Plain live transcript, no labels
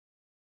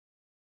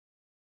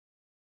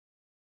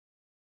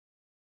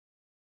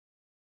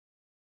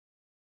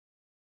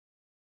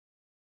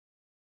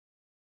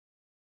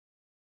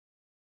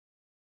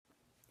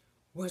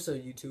What's up,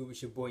 YouTube?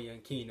 It's your boy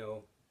Young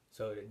Kino.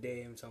 So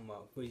today I'm talking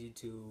about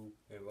Fouseytube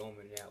and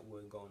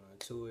Romanatwood going on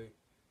tour.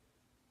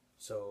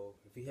 So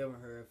if you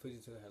haven't heard,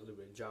 Fouseytube had a little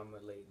bit of drama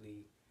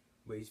lately,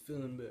 but he's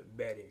feeling a bit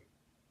better.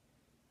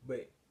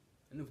 But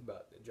enough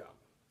about the drama.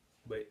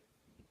 But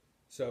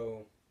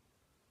so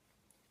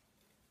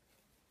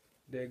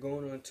they're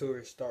going on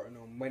tour starting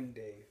on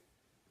Monday.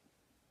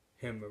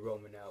 Him and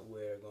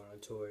Romanatwood are going on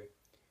tour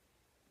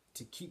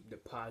to keep the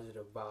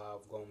positive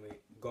vibe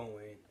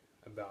going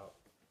about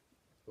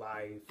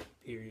life,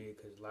 period,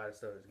 because a lot of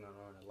stuff is going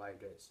on in life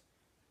that's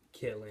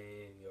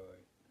killing or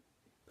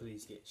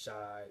police get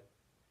shot,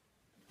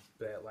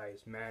 Black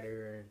Lives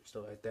Matter and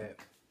stuff like that.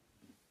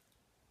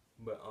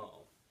 But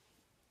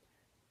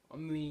I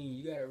mean,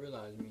 you gotta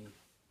realize,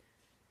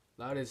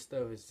 a lot of this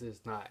stuff is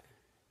just not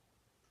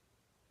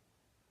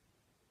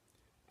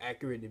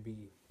accurate to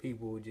be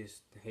people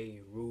just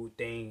rude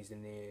things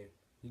and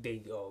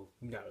then you're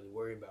not really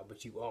worried about it,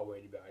 but you are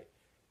worried about it.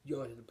 You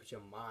always have to put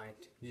your mind,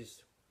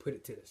 just put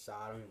it to the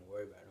side. Don't even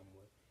worry about it no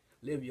more.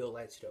 Live your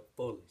life to the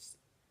fullest.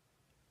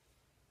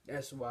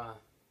 That's why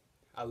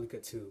I look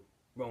at to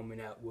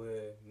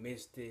Romanatwood,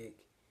 Mystic,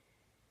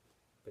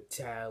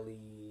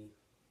 Batali,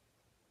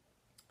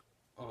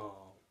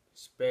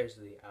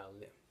 especially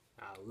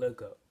I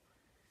look up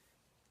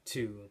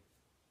to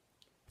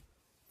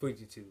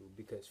Fouseytube,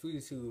 because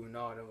Fouseytube and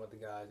all them other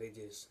guys, they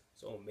just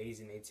so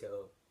amazing. They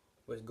tell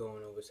what's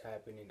going on, what's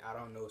happening. I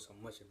don't know so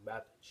much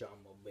about the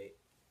drama, but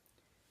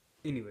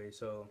anyway,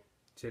 so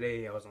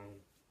today I was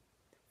on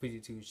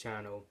Fouseytube's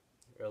channel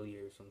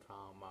earlier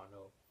sometime, I don't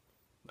know,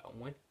 about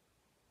 1.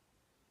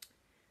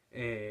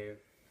 And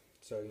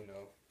so,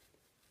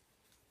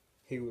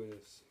 he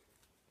was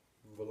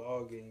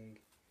vlogging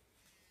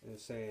and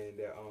saying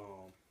that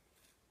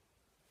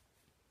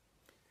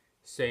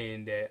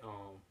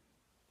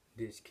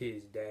this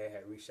kid's dad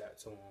had reached out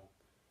to him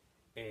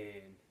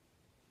and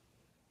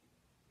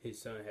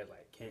his son had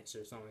like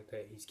cancer or something like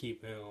that. He's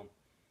keeping him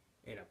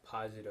in a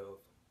positive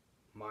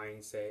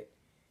mindset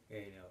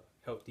and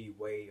a healthy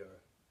way,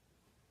 or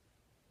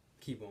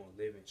keep on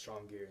living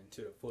stronger and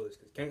to the fullest,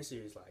 because cancer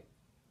is like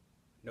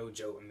no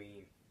joke. I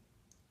mean,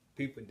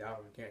 people die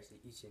from cancer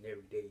each and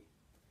every day,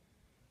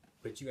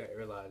 but you gotta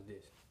realize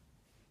this.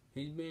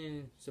 He's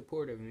been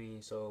supportive of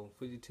me, so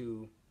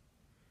Fouseytube,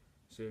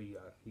 so you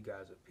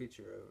guys a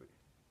picture of it,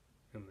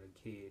 him and a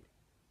kid.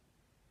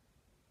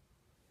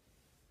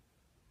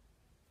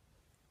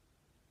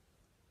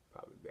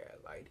 Probably bad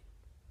lighting,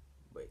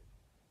 but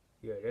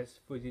yeah, that's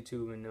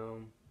Fouseytube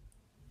and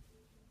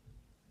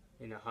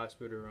in the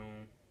hospital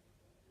room.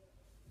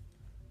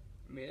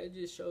 I mean, that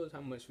just shows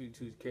how much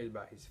Fouseytube cares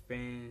about his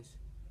fans.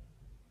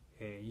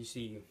 And you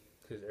see,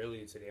 because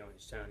earlier today on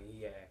his channel,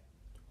 he had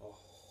a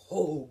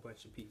whole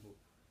bunch of people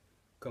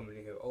coming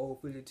in here. Oh,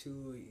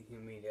 Fouseytube, I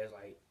mean, that's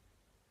like,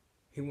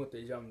 he want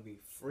the job to be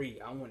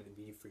free. I want it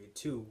to be free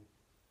too,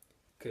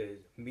 because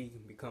me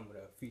becoming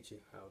a future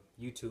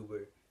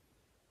YouTuber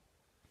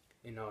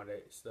and all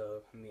that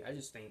stuff, I mean, I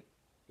just think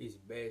it's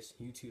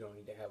best. YouTube don't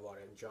need to have all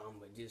that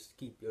drama. Just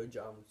keep your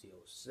drama to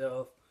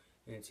yourself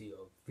and to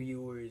your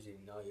viewers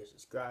and all your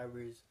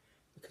subscribers,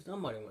 because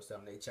nobody wants that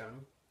on their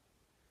channel.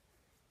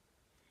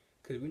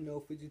 Because we know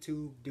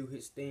Fouseytube do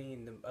his thing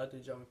and the other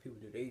drama people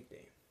do their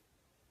thing.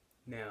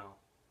 Now,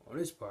 on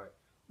this part,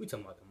 we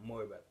talking about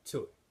more about the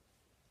tour.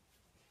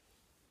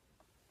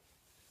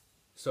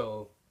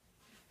 So,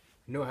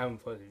 I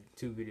haven't posted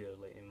 2 videos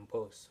lately. I'm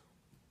post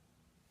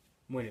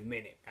one in a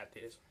minute after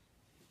this.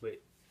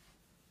 But,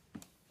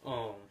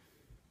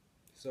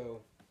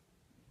 so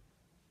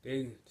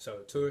the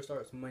tour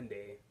starts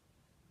Monday.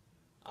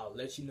 I'll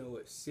let you know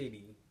what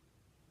city.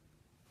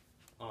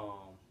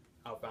 I'll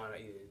find out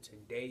either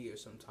today or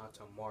sometime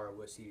tomorrow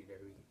what city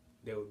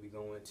they will be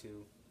going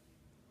to.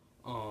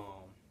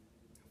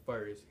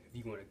 First, if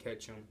you want to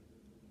catch them,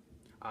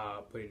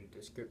 I'll put it in the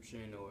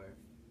description, or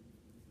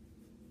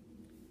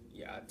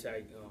yeah, I'll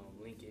tag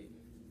link it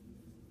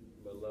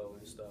below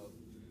and stuff.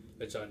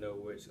 Let y'all know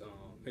which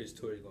his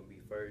tour is gonna be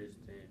first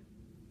and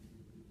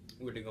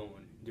where they're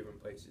going,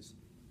 different places.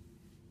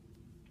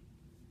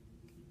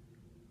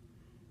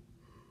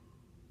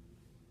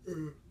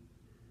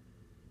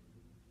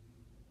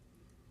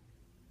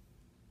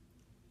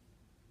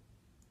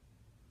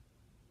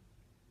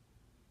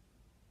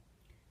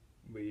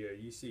 But yeah,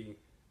 you see,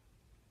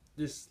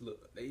 just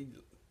look, they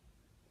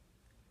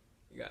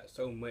got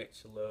so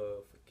much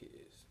love for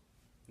kids.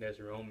 That's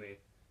Roman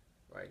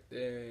right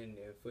there, and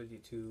then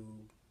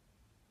Fouseytube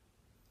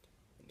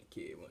and the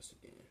kid once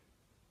again.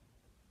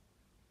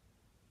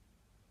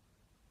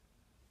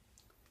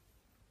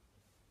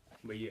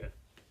 But yeah,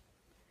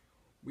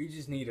 we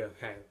just need to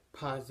have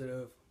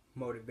positive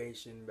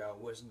motivation about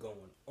what's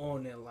going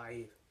on in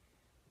life,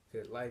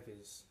 because life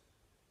is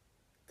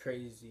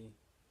crazy,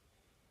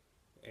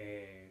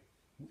 and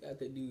we got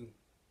to do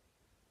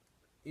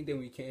anything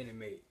we can to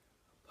make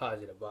a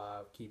positive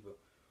vibe, keep a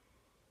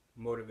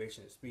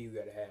motivation speed. We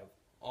got to have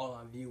all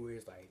our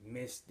viewers like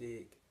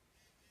Mystic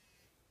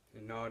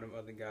and all them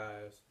other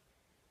guys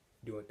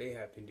do what they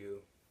have to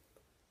do,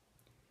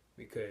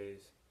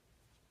 because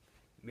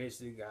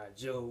Mr. got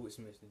jokes,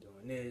 Mr.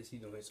 doing this, he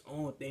doing his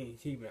own thing, he's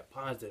keeping it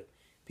positive.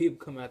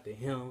 People come after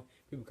him,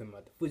 people come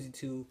after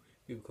Fouseytube,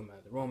 people come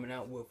after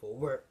Romanatwood for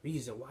work.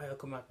 Reason why y'all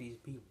come after these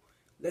people.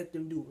 Let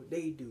them do what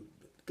they do.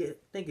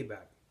 Think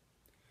about it.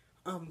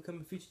 I'm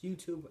becoming a future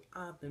YouTuber.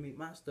 I have to make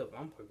my stuff.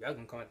 Y'all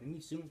gonna come after me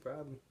soon,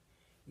 probably.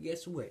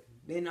 Guess what?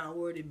 They're not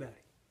worried about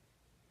it.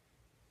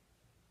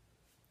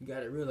 You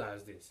gotta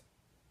realize this.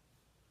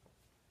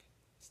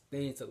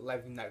 Things in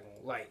life you're not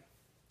gonna like.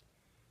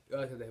 You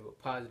always have to have a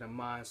positive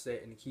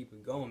mindset and to keep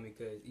it going,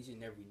 because each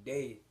and every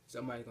day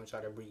somebody's gonna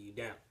try to bring you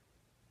down.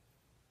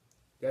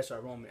 That's our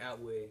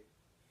Romanatwood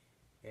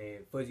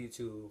and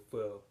Fouseytube.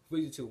 For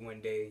Fouseytube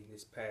one day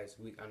this past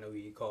week, I know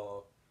he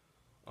called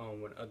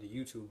one of the other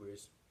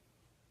YouTubers,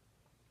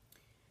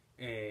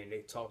 and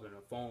they talked on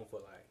the phone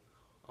for like,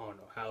 I don't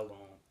know how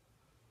long,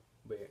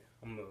 but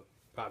I'm gonna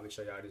probably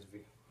show y'all this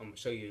video. I'm gonna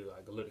show you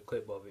like a little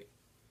clip of it,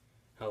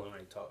 how long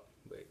they talked.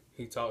 But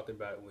he talked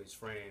about it with his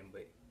friend,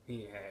 but he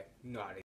didn't have, you know how they